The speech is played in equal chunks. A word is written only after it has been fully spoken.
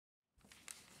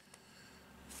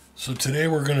So today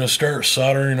we're going to start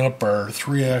soldering up our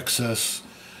 3-axis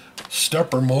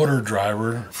stepper motor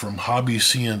driver from Hobby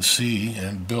CNC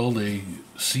and build a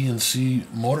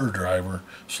CNC motor driver.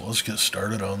 So let's get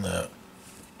started on that.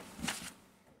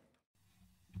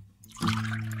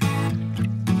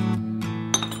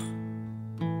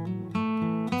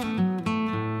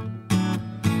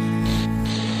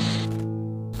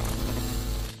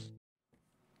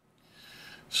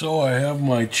 So I have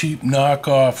my cheap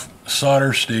knockoff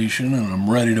solder station and I'm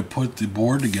ready to put the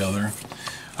board together.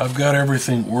 I've got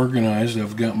everything organized.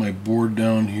 I've got my board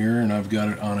down here and I've got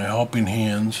it on a helping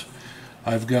hands.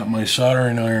 I've got my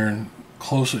soldering iron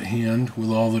close at hand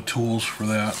with all the tools for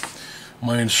that.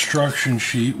 My instruction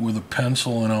sheet with a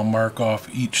pencil, and I'll mark off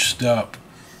each step.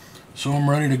 So I'm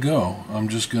ready to go. I'm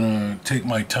just going to take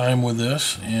my time with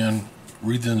this and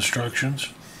read the instructions.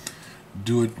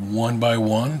 Do it one by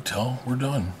one till we're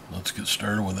done. Let's get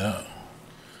started with that.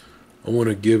 I want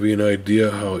to give you an idea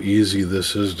how easy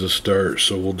this is to start,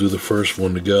 so we'll do the first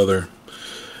one together.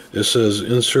 It says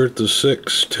insert the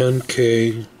 6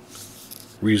 10K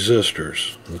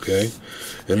resistors, okay?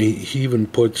 And he even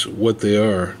puts what they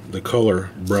are, the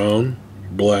color brown,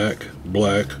 black,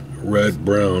 red,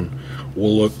 brown.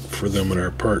 We'll look for them in our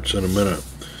parts in a minute.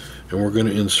 And we're going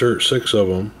to insert 6 of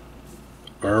them.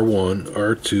 R1,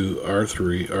 R2,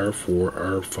 R3, R4,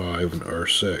 R5, and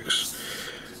R6.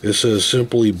 It says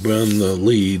simply bend the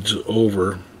leads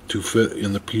over to fit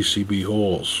in the PCB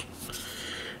holes.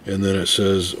 And then it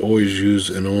says always use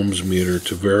an ohms meter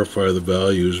to verify the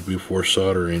values before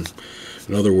soldering.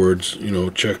 In other words,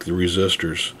 check the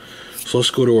resistors. So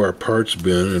let's go to our parts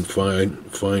bin and find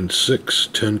 6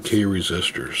 10K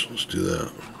resistors. Let's do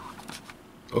that.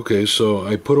 Okay, so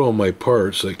I put all my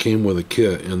parts that came with a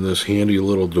kit in this handy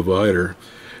little divider,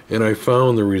 and I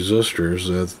found the resistors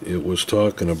that it was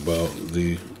talking about,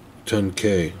 the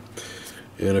 10K.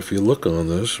 And if you look on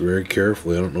this very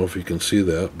carefully, I don't know if you can see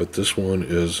that, but this one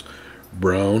is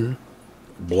brown,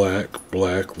 black,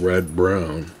 red,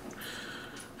 brown.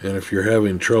 And if you're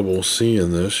having trouble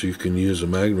seeing this, you can use a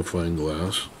magnifying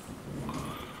glass.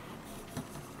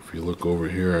 If you look over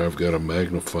here, I've got a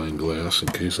magnifying glass in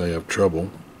case I have trouble.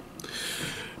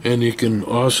 And you can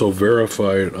also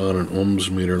verify it on an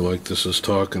ohms meter like this is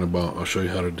talking about. I'll show you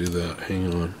how to do that.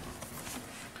 Hang on.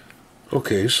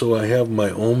 Okay, so I have my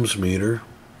ohms meter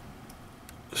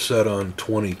set on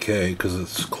 20K because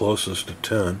it's closest to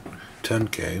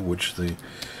 10K, which the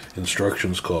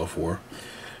instructions call for.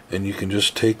 And you can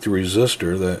just take the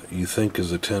resistor that you think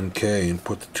is a 10K and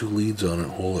put the 2 leads on it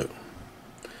and hold it.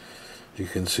 You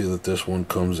can see that this one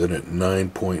comes in at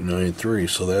 9.93,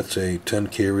 so that's a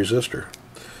 10K resistor.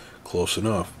 Close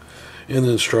enough. And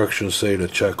the instructions say to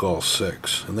check all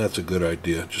 6, and that's a good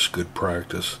idea, just good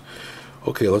practice.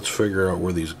 Okay, let's figure out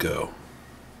where these go.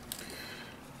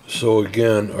 So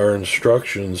again, our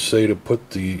instructions say to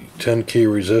put the 10K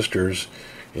resistors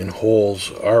in holes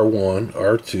R1,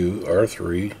 R2,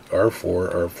 R3,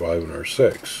 R4, R5, and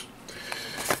R6.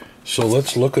 So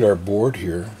let's look at our board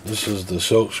here. This is the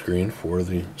silk screen for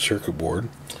the circuit board.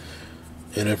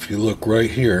 And if you look right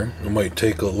here, it might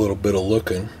take a little bit of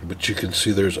looking, but you can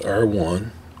see there's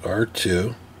R1,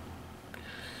 R2,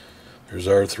 there's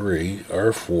R3,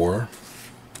 R4,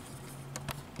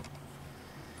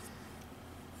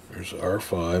 there's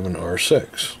R5, and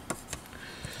R6.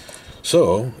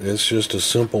 So it's just a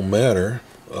simple matter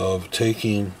of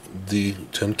taking the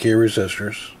 10K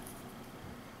resistors,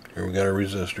 here we got a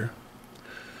resistor,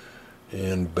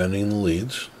 and bending the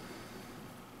leads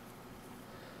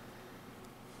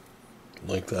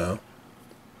like that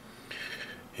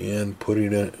and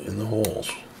putting it in the holes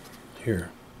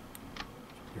here.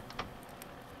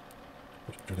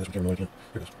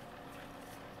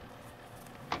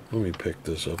 Let me pick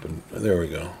this up, and there we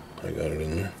go, I got it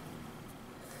in there.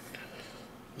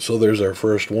 So there's our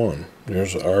first one.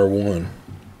 There's R1.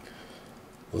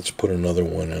 Let's put another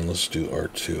one in. Let's do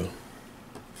R2.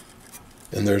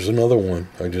 And there's another one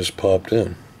I just popped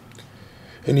in.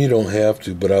 And you don't have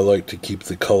to, but I like to keep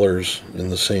the colors in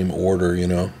the same order,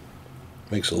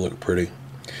 Makes it look pretty.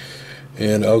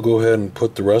 And I'll go ahead and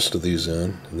put the rest of these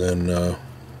in, and then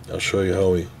I'll show you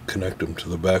how we connect them to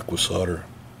the back with solder.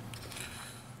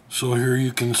 So here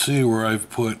you can see where I've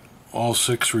put all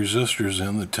 6 resistors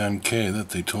in, the 10K that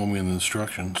they told me in the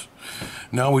instructions.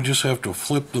 Now we just have to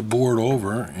flip the board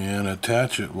over and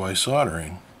attach it by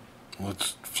soldering.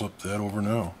 Let's flip that over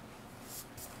now.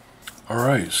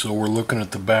 Alright, so we're looking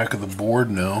at the back of the board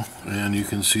now, and you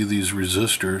can see these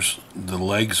resistors, the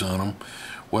legs on them.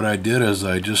 What I did is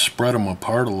I just spread them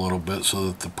apart a little bit so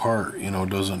that the part,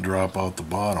 doesn't drop out the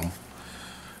bottom.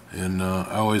 And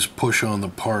I always push on the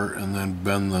part and then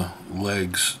bend the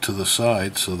legs to the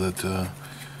side so that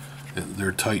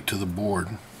they're tight to the board.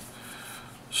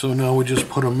 So now we just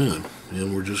put them in,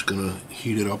 and we're just going to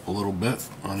heat it up a little bit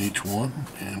on each one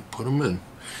and put them in.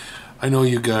 I know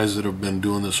you guys that have been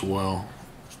doing this a while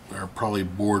are probably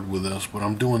bored with this, but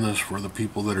I'm doing this for the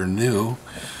people that are new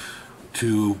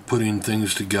to putting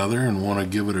things together and want to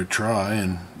give it a try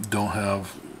and don't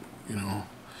have, you know,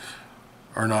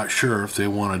 are not sure if they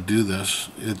want to do this.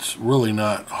 It's really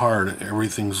not hard.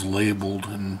 Everything's labeled,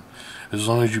 and as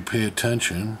long as you pay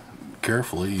attention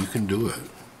carefully, you can do it.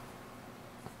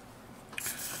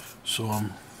 So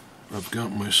I've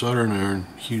got my soldering iron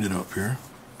heated up here,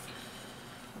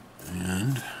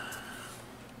 and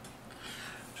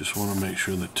just want to make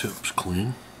sure the tip's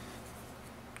clean.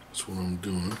 That's what I'm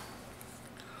doing.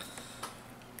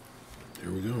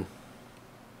 There we go.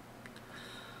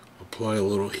 Apply a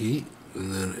little heat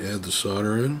and then add the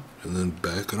solder in and then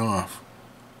back it off.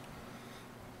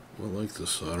 I like the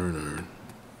soldering iron.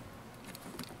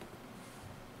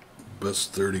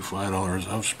 Best $35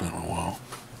 I've spent in a while.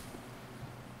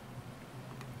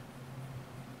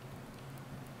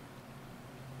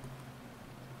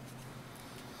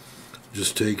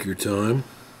 Just take your time.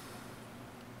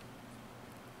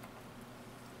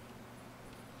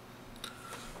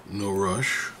 No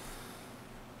rush.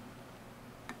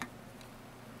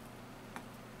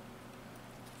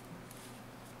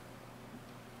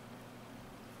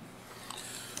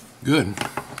 Good.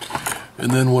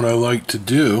 And then what I like to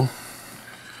do,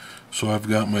 so I've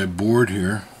got my board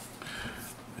here,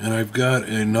 and I've got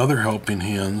another helping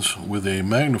hands with a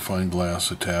magnifying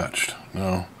glass attached.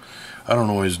 Now, I don't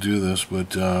always do this,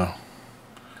 but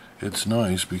it's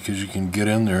nice because you can get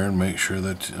in there and make sure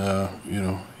that you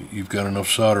know, you've got enough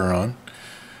solder on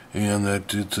and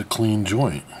that it's a clean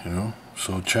joint, you know.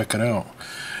 So check it out.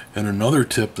 And another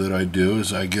tip that I do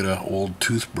is I get an old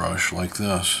toothbrush like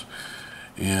this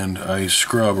and I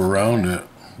scrub around it,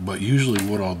 but usually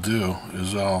what I'll do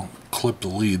is I'll clip the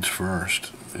leads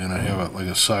first, and I have it like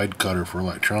a side cutter for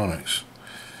electronics,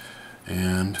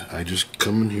 and I just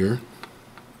come in here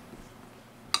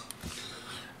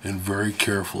and very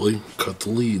carefully cut the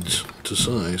leads to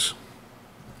size,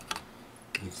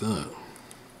 like that.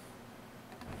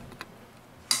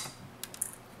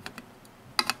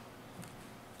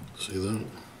 See that?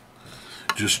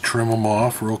 Just trim them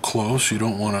off real close. You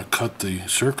don't want to cut the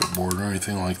circuit board or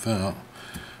anything like that,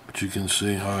 but you can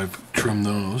see how I've trimmed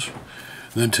those.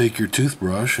 Then take your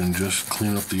toothbrush and just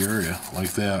clean up the area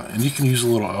like that. And you can use a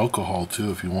little alcohol too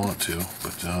if you want to,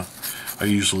 but I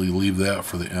usually leave that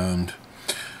for the end.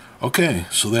 Okay,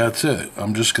 so that's it.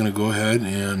 I'm just going to go ahead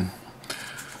and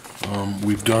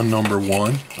we've done number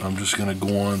one. I'm just going to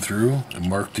go on through and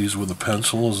mark these with a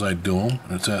pencil as I do them.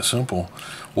 And it's that simple.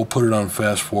 We'll put it on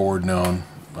fast forward now, and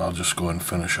I'll just go ahead and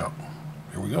finish up.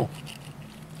 Here we go.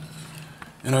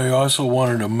 And I also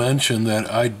wanted to mention that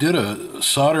I did a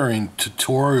soldering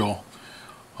tutorial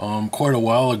quite a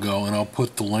while ago, and I'll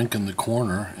put the link in the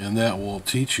corner, and that will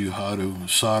teach you how to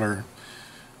solder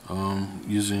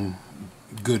using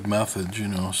good methods, you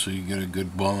know, so you get a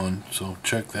good bond. So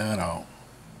check that out.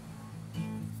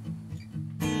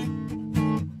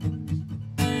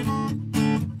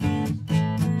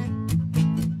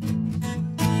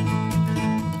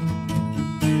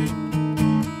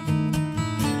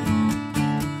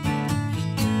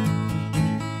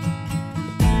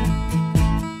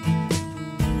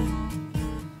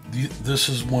 This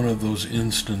is one of those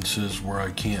instances where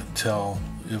I can't tell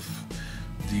if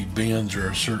the bands are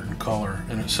a certain color,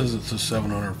 and it says it's a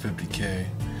 750K,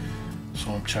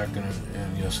 so I'm checking it,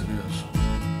 and yes it is.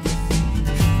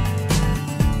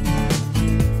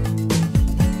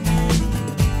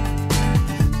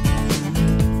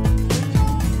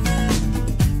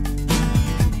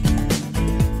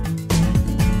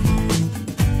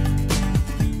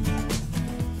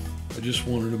 I just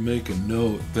wanted to make a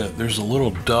note that there's a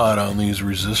little dot on these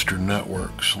resistor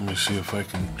networks. Let me see if I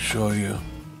can show you.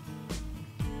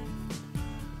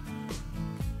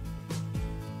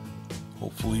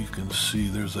 Hopefully you can see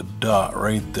there's a dot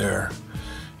right there.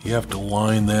 You have to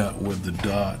line that with the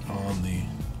dot on the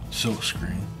silk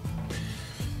screen.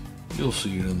 You'll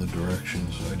see it in the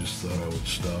directions. I just thought I would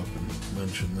stop and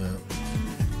mention that.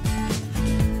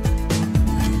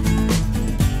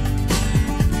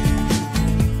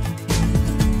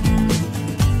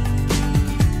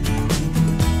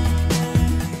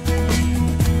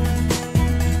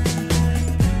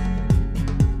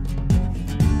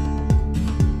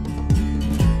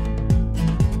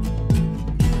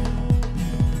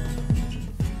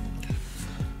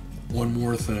 One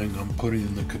more thing, I'm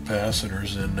putting the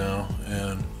capacitors in now,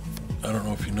 and I don't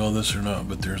know if you know this or not,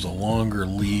 but there's a longer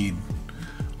lead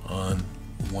on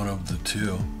one of the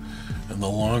two, and the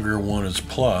longer one is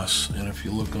plus, and if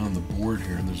you look on the board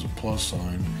here, there's a plus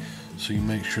sign, so you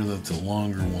make sure that the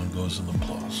longer one goes in the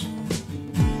plus.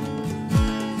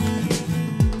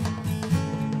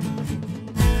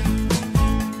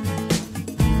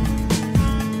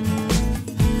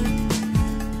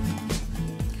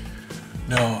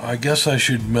 Now, I guess I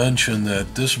should mention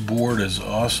that this board is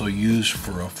also used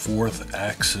for a 4th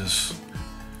axis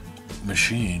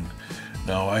machine.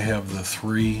 Now, I have the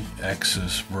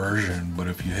 3-axis version, but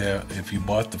if you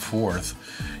bought the 4th,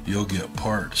 you'll get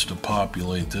parts to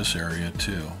populate this area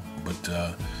too.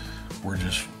 But we're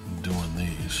just doing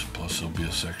these. Plus, there'll be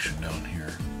a section down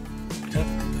here.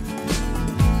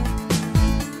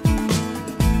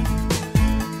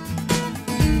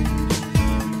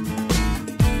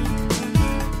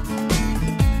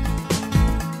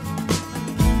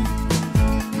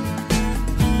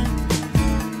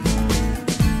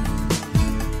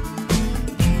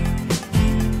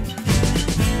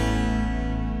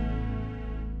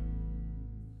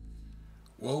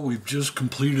 Well, we've just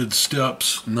completed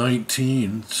steps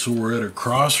 19, so we're at a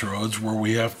crossroads where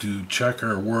we have to check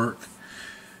our work,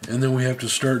 and then we have to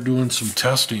start doing some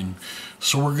testing.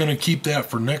 So we're going to keep that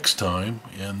for next time,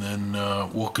 and then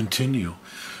we'll continue.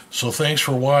 So thanks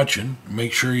for watching.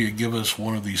 Make sure you give us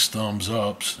one of these thumbs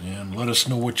ups, and let us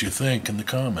know what you think in the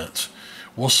comments.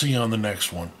 We'll see you on the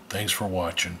next one. Thanks for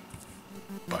watching.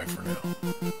 Bye for now.